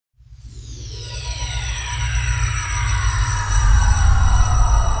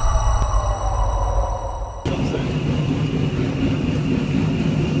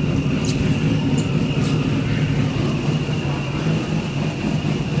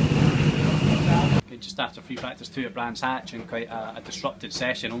just after free practice 2 at Brands Hatch, and quite a disrupted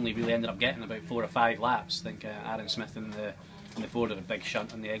session. Only really ended up getting about 4 or 5 laps. I think Aaron Smith in the Ford had a big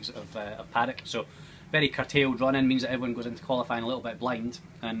shunt on the exit of Paddock. So very curtailed running means that everyone goes into qualifying a little bit blind,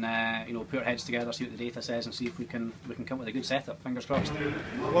 and you know, put our heads together, see what the data says, and see if we can come up with a good setup. Fingers crossed.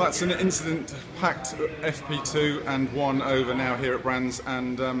 Well, that's an incident-packed FP2 and 1 over now here at Brands,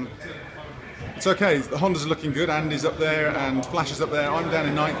 and it's okay. The Hondas are looking good. Andy's up there and Flash is up there. I'm down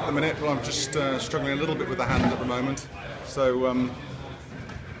in 9th at the minute, but I'm just struggling a little bit with the hand at the moment. So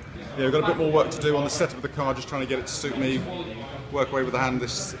yeah, we've got a bit more work to do on the setup of the car, just trying to get it to suit me. Work away with the hand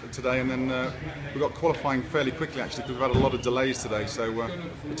today, and then we've got qualifying fairly quickly actually, because we've had a lot of delays today, so we're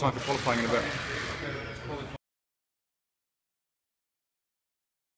time for qualifying in a bit.